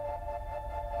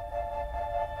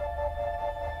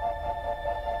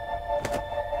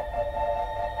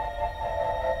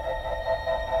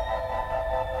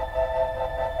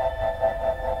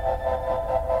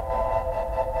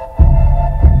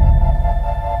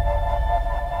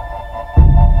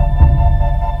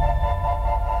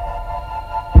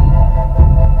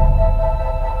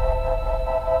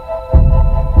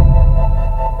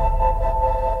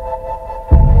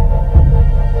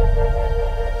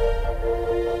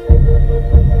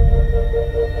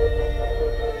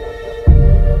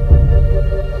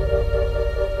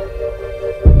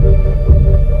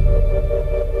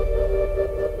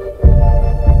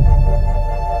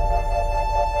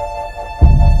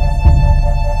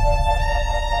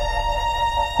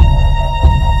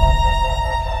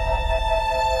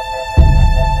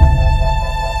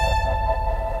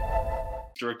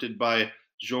 Directed by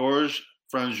Georges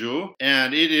Franju,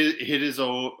 and it is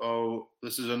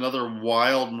this is another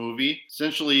wild movie.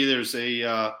 Essentially, there's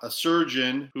a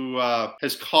surgeon who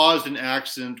has caused an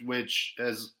accident which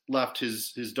has left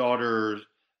his daughter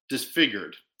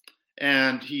disfigured,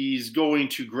 and he's going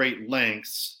to great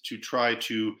lengths to try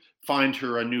to find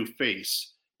her a new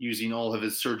face using all of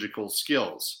his surgical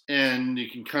skills. And you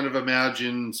can kind of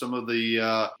imagine some of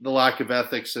the lack of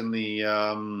ethics and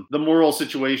the moral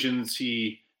situations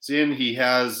he's in. He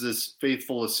has this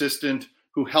faithful assistant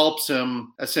who helps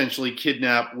him essentially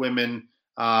kidnap women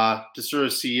to sort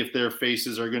of see if their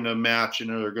faces are going to match and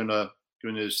are going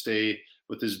to stay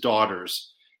with his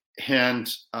daughters.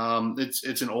 And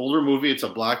it's an older movie. It's a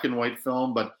black and white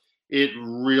film, but it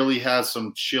really has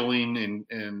some chilling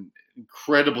and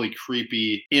incredibly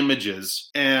creepy images,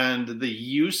 and the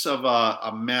use of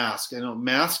a mask. I know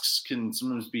masks can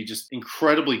sometimes be just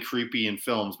incredibly creepy in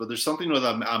films, but there's something with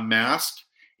a mask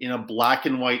in a black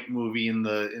and white movie in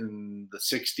the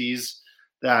 60s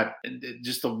that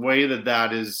just the way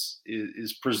that is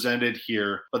presented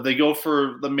here. But they go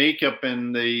for the makeup,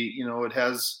 and it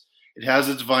has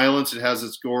its violence, it has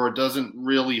its gore. It doesn't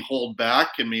really hold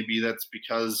back, and maybe that's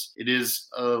because it is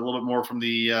a little bit more from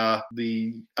the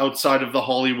outside of the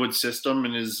Hollywood system,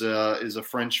 and is a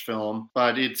French film.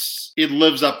 But it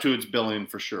lives up to its billing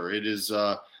for sure. It is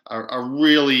a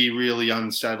really, really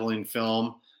unsettling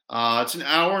film. It's an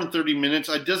hour and 30 minutes.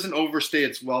 It doesn't overstay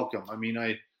its welcome. I mean,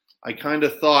 I kind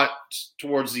of thought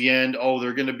towards the end,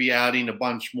 they're going to be adding a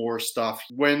bunch more stuff.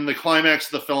 When the climax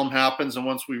of the film happens, and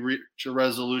once we reach a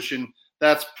resolution,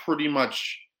 that's pretty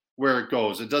much where it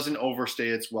goes. It doesn't overstay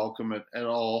its welcome at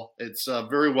all. It's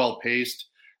very well paced.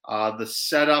 The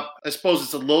setup, I suppose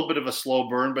it's a little bit of a slow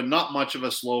burn, but not much of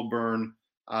a slow burn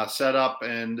setup.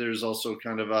 And there's also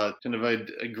kind of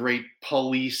a great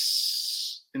police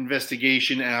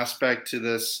investigation aspect to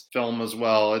this film as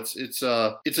well. It's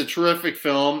a terrific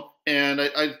film, and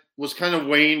I was kind of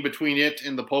weighing between it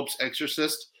and The Pope's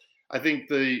Exorcist. I think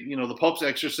the Pope's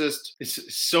Exorcist is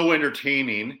so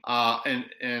entertaining, and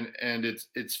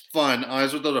it's fun.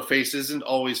 Eyes Without a Face isn't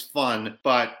always fun,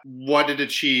 but what it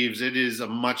achieves, it is a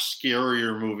much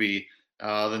scarier movie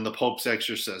than The Pope's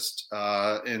Exorcist,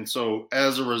 and so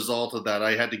as a result of that,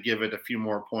 I had to give it a few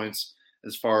more points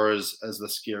as far as the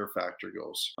scare factor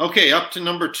goes. Okay, up to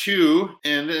number 2,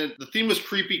 and the theme was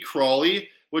creepy crawly,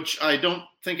 which I don't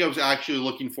think I was actually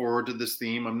looking forward to this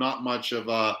theme. I'm not much of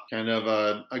a kind of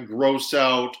a gross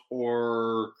out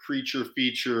or creature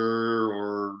feature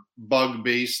or bug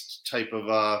based type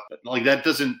of like that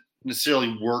doesn't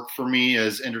necessarily work for me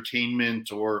as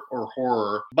entertainment or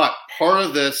horror. But part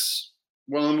of this,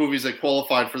 one of the movies that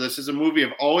qualified for this, is a movie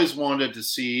I've always wanted to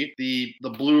see. The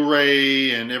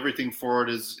Blu-ray and everything for it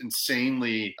is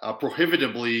insanely,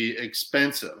 prohibitively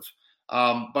expensive.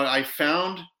 But I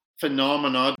found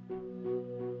Phenomena.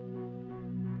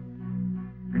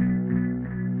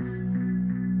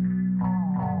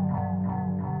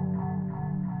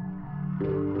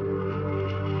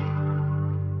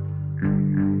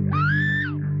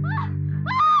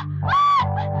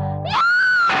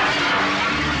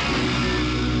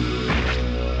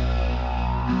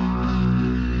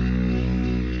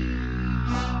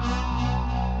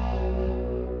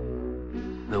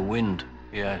 The wind,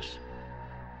 yes.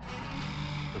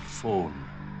 The phone.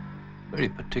 Very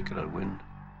particular wind.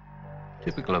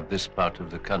 Typical of this part of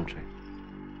the country.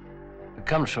 It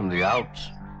comes from the Alps.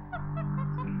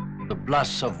 The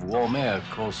blasts of warm air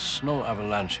cause snow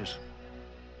avalanches.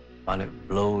 While it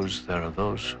blows, there are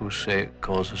those who say it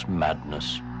causes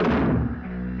madness.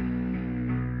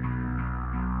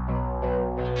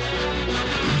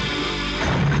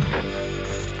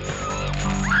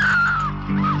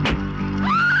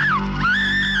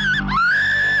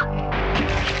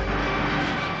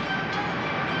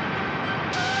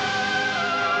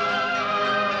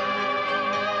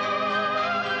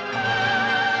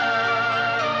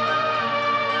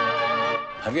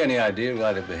 Have you any idea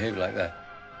why they behave like that?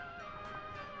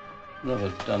 Never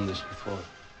done this before.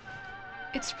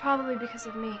 It's probably because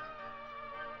of me.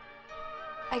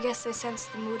 I guess they sense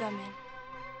the mood I'm in.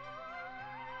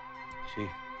 See,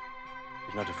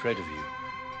 he's not afraid of you.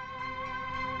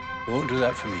 He won't do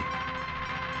that for me.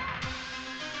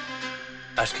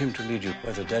 Ask him to lead you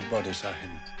where the dead bodies are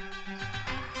hidden,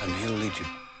 and he'll lead you.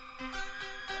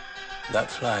 That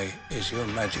fly is your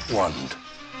magic wand.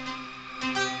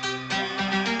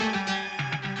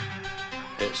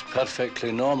 It's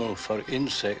perfectly normal for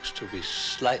insects to be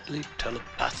slightly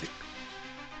telepathic.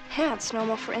 Yeah, it's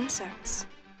normal for insects.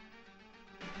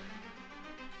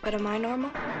 But am I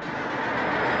normal?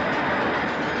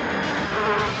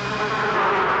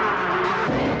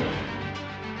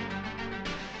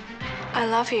 I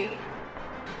love you.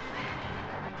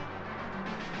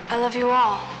 I love you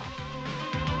all.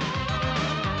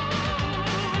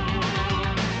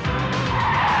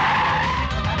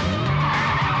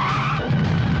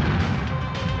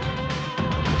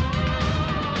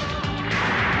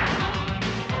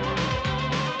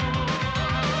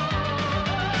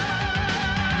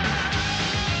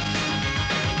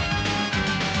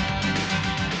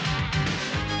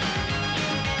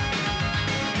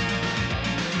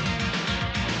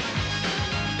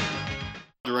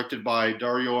 Directed by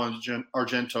Dario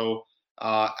Argento,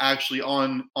 actually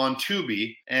on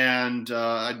Tubi, and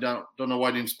I don't know why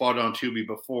I didn't spot it on Tubi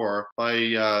before.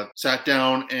 I sat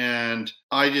down and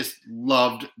I just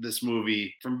loved this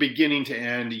movie from beginning to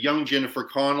end. Young Jennifer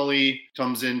Connelly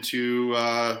comes into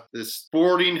this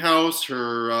boarding house.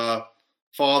 Her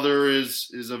father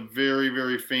is a very,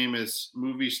 very famous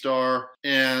movie star,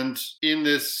 and in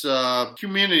this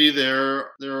community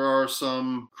there are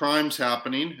some crimes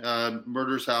happening,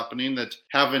 murders happening that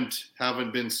haven't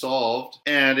been solved,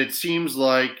 and it seems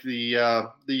like the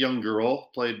young girl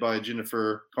played by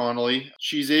Jennifer Connelly,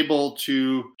 she's able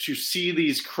to see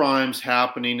these crimes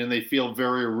happening, and they feel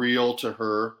very real to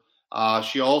her.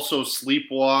 She also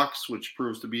sleepwalks, which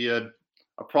proves to be a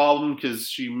problem because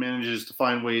she manages to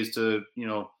find ways to,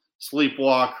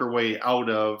 sleepwalk her way out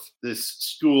of this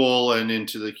school and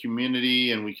into the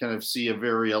community, and we kind of see a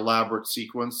very elaborate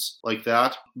sequence like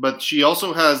that. But she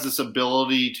also has this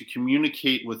ability to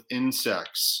communicate with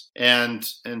insects, and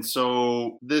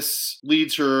so this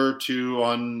leads her to,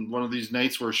 on one of these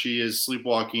nights where she is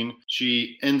sleepwalking,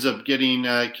 she ends up getting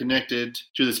connected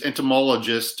to this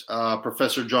entomologist,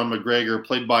 Professor John McGregor,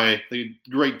 played by the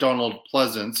great Donald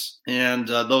Pleasance, and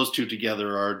those two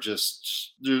together are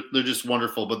they're just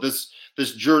wonderful. But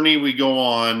this journey we go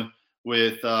on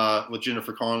with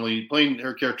Jennifer Connelly, playing,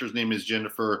 her character's name is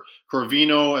Jennifer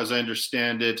Corvino, as I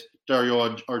understand it.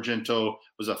 Dario Argento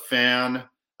was a fan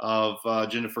of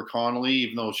Jennifer Connelly,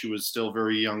 even though she was still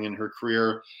very young in her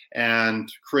career,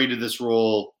 and created this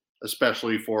role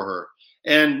especially for her,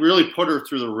 and really put her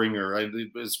through the ringer.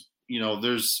 There's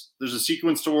a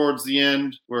sequence towards the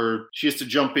end where she has to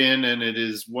jump in, and it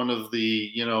is one of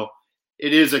the,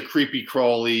 it is a creepy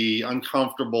crawly,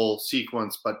 uncomfortable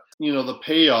sequence, but the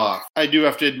payoff, I do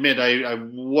have to admit, I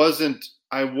wasn't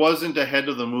ahead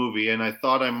of the movie, and I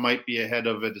thought I might be ahead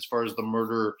of it as far as the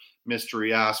murder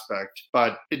mystery aspect,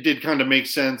 but it did kind of make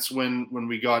sense when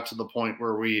we got to the point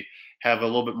where we have a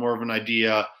little bit more of an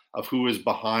idea of who is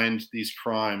behind these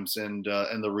crimes and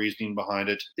the reasoning behind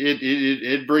it.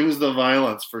 It brings the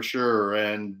violence for sure,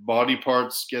 and body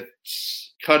parts get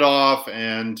cut off,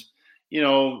 and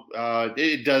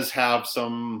it does have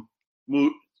some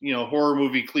horror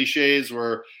movie cliches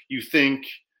where you think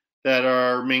that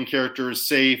our main character is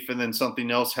safe, and then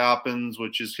something else happens,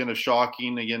 which is kind of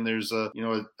shocking. Again, there's a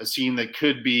scene that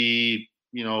could be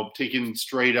taken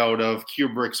straight out of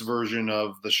Kubrick's version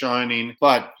of The Shining,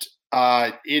 but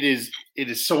it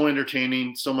is so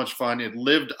entertaining, so much fun. It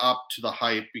lived up to the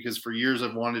hype, because for years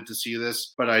I've wanted to see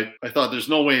this, but I thought there's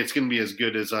no way it's going to be as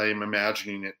good as I am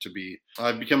imagining it to be.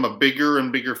 I've become a bigger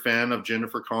and bigger fan of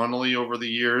Jennifer Connelly over the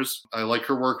years. I like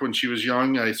her work when she was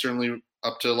young. I certainly,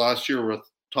 up to last year with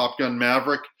Top Gun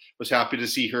Maverick, was happy to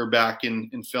see her back in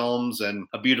films, and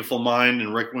A Beautiful Mind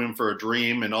and Requiem for a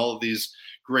Dream, and all of these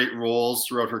great roles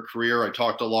throughout her career. I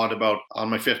talked a lot about, on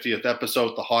my 50th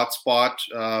episode, The Hot Spot,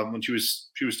 when she was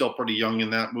still pretty young in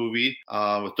that movie,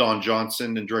 with Don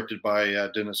Johnson, and directed by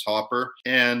Dennis Hopper.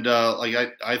 And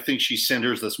I think she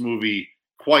centers this movie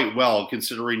quite well,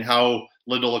 considering how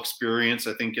little experience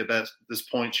I think at this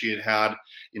point she had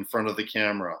in front of the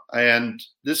camera. And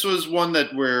this was one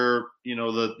that where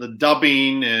the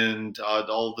dubbing and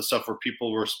all of the stuff where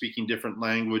people were speaking different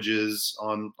languages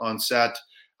on set,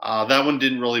 that one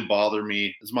didn't really bother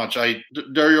me as much.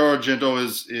 Dario Argento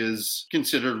is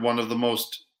considered one of the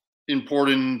most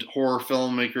important horror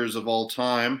filmmakers of all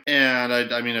time, and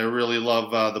I really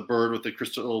love The Bird with the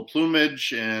Crystal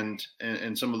Plumage and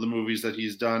some of the movies that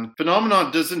he's done.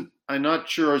 Phenomenon I'm not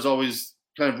sure, is always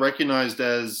kind of recognized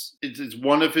as it's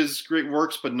one of his great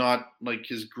works, but not like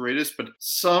his greatest. But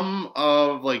some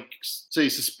of, like, say,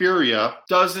 Suspiria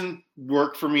doesn't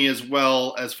work for me as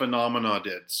well as Phenomena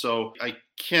did. So I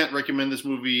can't recommend this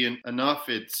movie enough.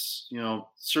 It's,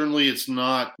 certainly it's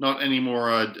not anymore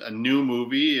a new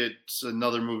movie. It's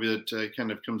another movie that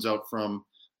kind of comes out from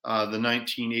the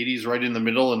 1980s, right in the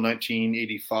middle in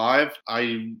 1985.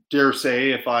 I dare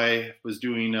say if I was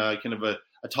doing kind of a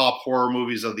top horror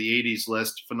movies of the 80s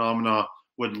list, Phenomena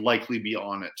would likely be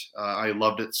on it. I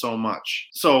loved it so much.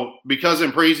 So because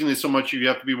I'm praising this so much, you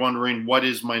have to be wondering, what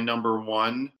is my number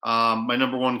one? My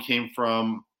number one came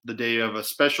from the day of a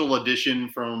special edition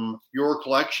from your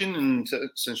collection, and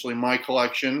essentially my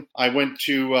collection. I went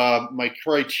to my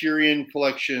Criterion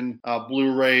collection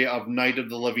Blu-ray of Night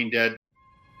of the Living Dead.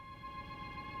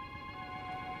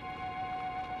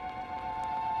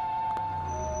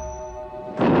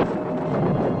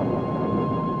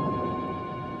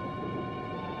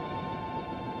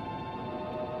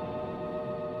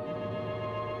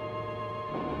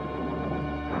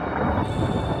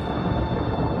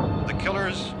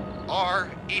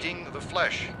 Eating the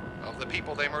flesh of the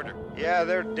people they murdered. Yeah,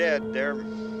 they're dead. They're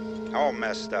All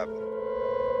messed up.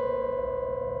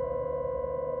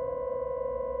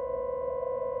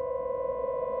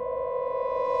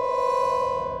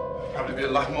 Probably be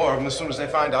a lot more of them as soon as they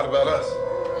find out about us.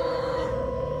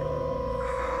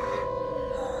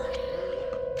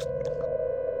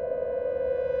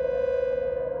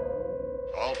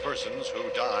 All persons who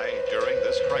die during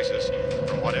this crisis,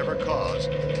 from whatever cause,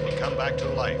 will come back to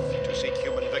life to seek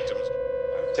human victims.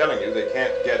 I'm telling you, they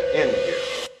can't get in here.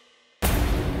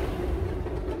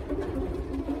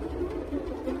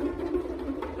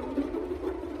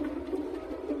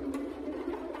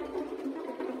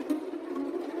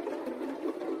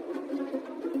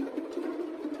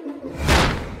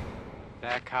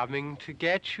 They're coming to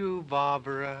get you,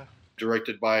 Barbara.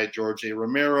 Directed by George A.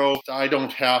 Romero. I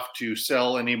don't have to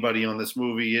sell anybody on this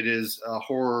movie. It is a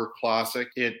horror classic.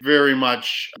 It very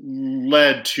much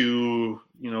led to,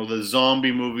 the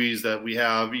zombie movies that we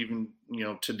have even,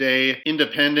 today.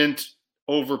 Independent,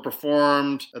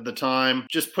 overperformed at the time,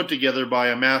 just put together by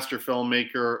a master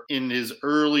filmmaker in his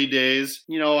early days.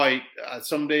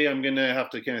 Someday I'm going to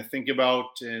have to kind of think about,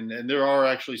 and there are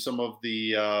actually some of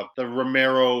the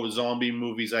Romero zombie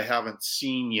movies I haven't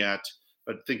seen yet.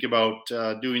 But think about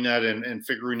doing that and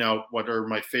figuring out what are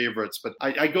my favorites. But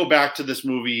I go back to this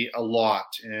movie a lot,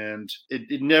 and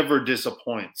it never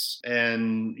disappoints.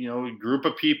 And, a group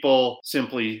of people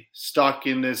simply stuck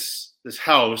in this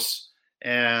house,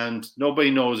 and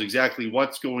nobody knows exactly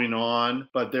what's going on,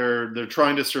 but they're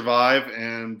trying to survive.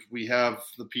 And we have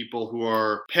the people who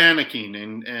are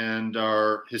panicking and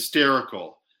are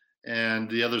hysterical,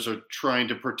 and the others are trying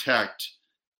to protect.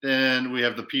 Then we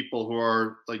have the people who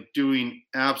are doing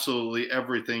absolutely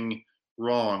everything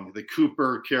wrong. The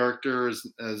Cooper character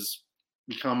has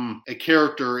become a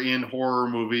character in horror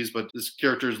movies, but this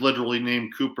character is literally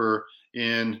named Cooper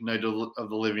in Night of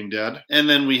the Living Dead. And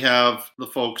then we have the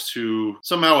folks who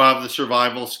somehow have the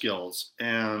survival skills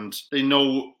and they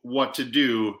know what to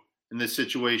do in this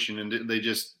situation, and they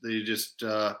just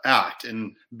act.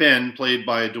 And Ben, played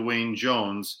by Dwayne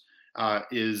Jones,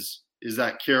 is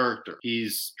that character.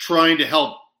 He's trying to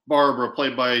help Barbara,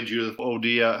 played by Judith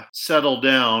O'Dea, settle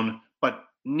down, but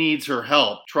needs her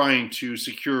help trying to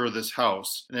secure this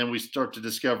house. And then we start to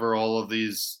discover all of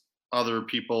these other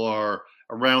people are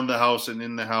around the house and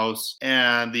in the house,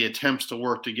 and the attempts to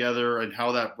work together and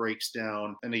how that breaks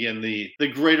down. And again, the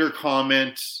greater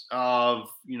comment of,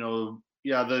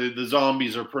 the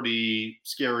zombies are pretty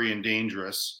scary and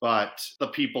dangerous, but the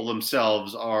people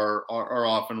themselves are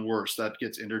often worse. That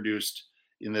gets introduced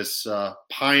in this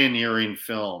pioneering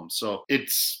film. So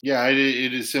it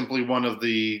is simply one of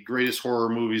the greatest horror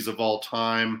movies of all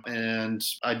time. And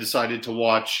I decided to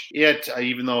watch it,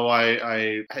 even though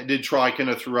I did try kind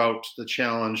of throughout the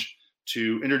challenge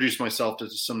to introduce myself to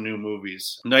some new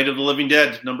movies. Night of the Living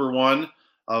Dead, number 1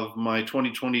 of my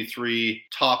 2023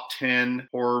 top 10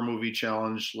 horror movie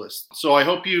challenge list. So I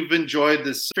hope you've enjoyed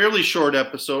this fairly short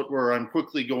episode where I'm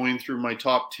quickly going through my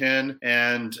top 10,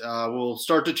 and we'll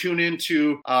start to tune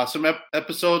into some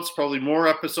episodes, probably more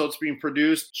episodes being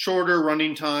produced, shorter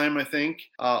running time, I think,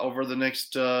 over the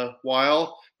next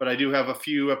while. But I do have a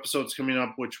few episodes coming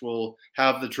up which will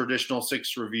have the traditional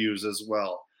 6 reviews as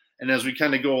well. And as we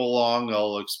kind of go along,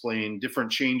 I'll explain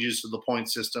different changes to the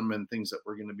point system and things that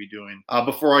we're going to be doing.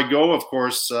 Before I go, of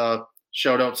course,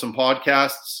 shout out some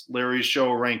podcasts: Larry's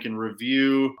show, Rank and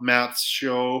Review; Matt's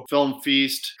show, Film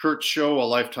Feast; Kurt's show, A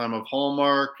Lifetime of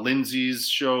Hallmark; Lindsay's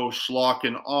show, Schlock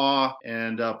and Awe.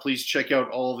 And please check out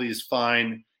all these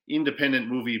fine independent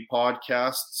movie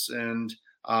podcasts and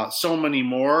so many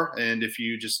more. And if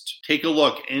you just take a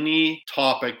look, any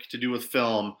topic to do with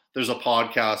film, there's a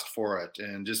podcast for it,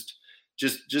 and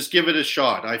just give it a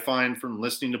shot. I find from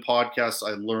listening to podcasts,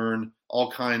 I learn all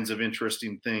kinds of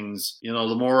interesting things. The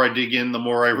more I dig in, the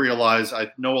more I realize I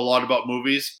know a lot about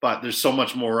movies, but there's so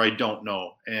much more I don't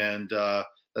know. And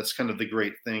that's kind of the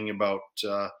great thing about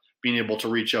being able to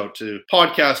reach out to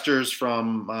podcasters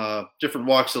from different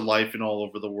walks of life and all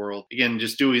over the world. Again,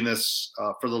 just doing this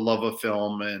for the love of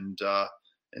film and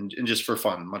just for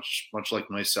fun, much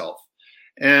like myself.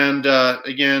 And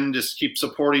again, just keep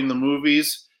supporting the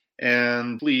movies,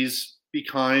 and please be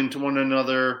kind to one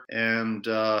another and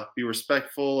be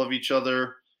respectful of each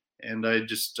other. And I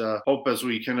just hope as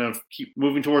we kind of keep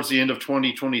moving towards the end of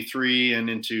 2023 and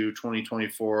into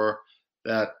 2024,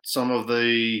 that some of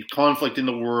the conflict in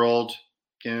the world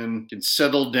can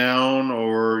settle down,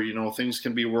 or things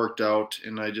can be worked out.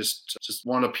 And I just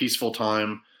want a peaceful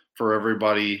time for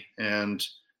everybody, and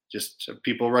just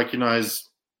people recognize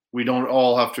we don't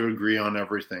all have to agree on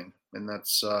everything, and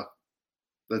that's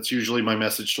that's usually my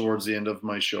message towards the end of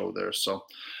my show there. So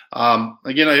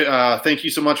again, I thank you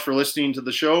so much for listening to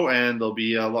the show, and there'll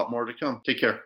be a lot more to come. Take care.